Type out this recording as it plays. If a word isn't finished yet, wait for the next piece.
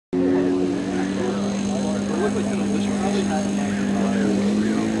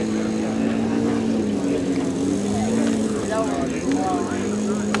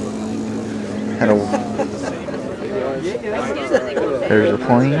There's a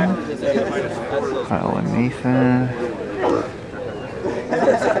plane. Kyle and Nathan.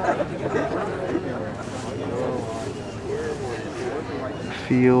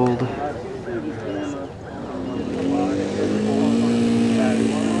 Field.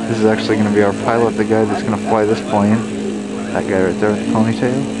 This is actually going to be our pilot, the guy that's going to fly this plane. That guy right there with the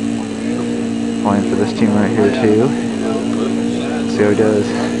ponytail. Flying for this team right here too. Let's see how he does.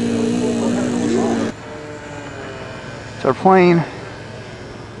 It's our plane.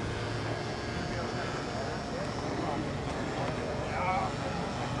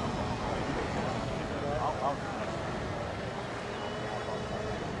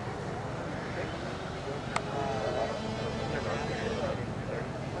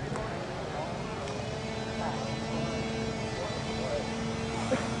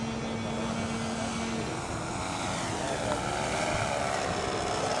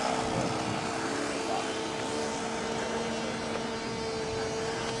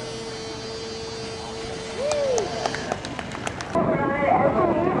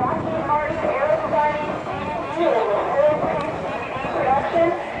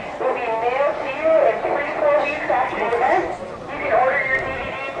 Will be mailed to you in 3-4 weeks after the event. You can order your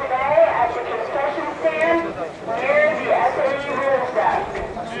DVD today at the concession stand near the SAE Aero desk.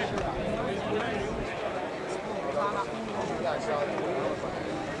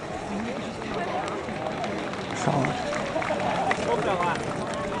 Solid.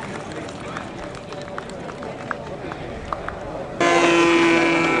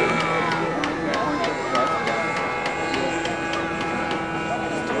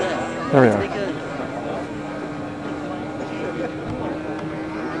 There we are.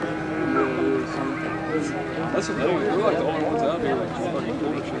 That's the thing, we're like the only ones out here with fucking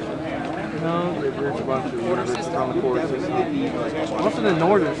quarter system. No, there's a bunch of quarter system on the quarter system. Most of the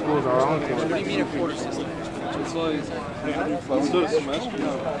northern schools are on quarter. What do you mean a quarter system? It's like, let's do a semester. We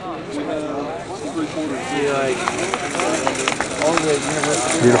have 3 quarters. See, like, all the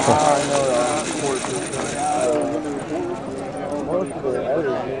universities. Beautiful. I know quarter system. Most of the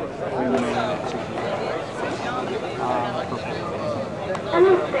others.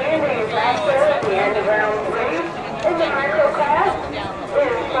 Standing faster at the end of round 3 in the micro class. In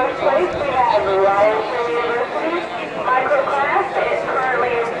first place, we have Ryerson University. Micro class is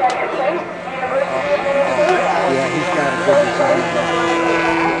currently in second place. University of Minnesota. Yeah, he's got a good design.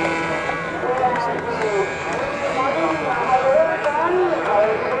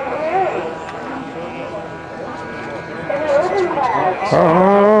 Oh.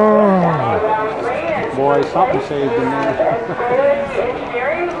 Boy, something saved in there.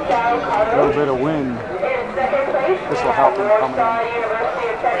 A little bit of wind. This will help him come in.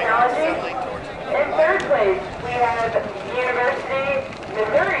 In third place, we have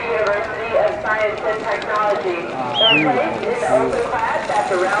Missouri University of Science and Technology. Third place is open class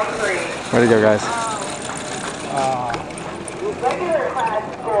after round 3. Way to go, guys. Regular class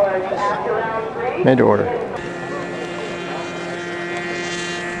scores after round 3. Made to order.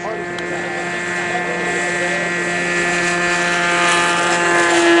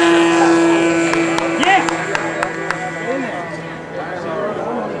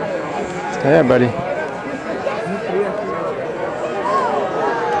 Yeah, buddy.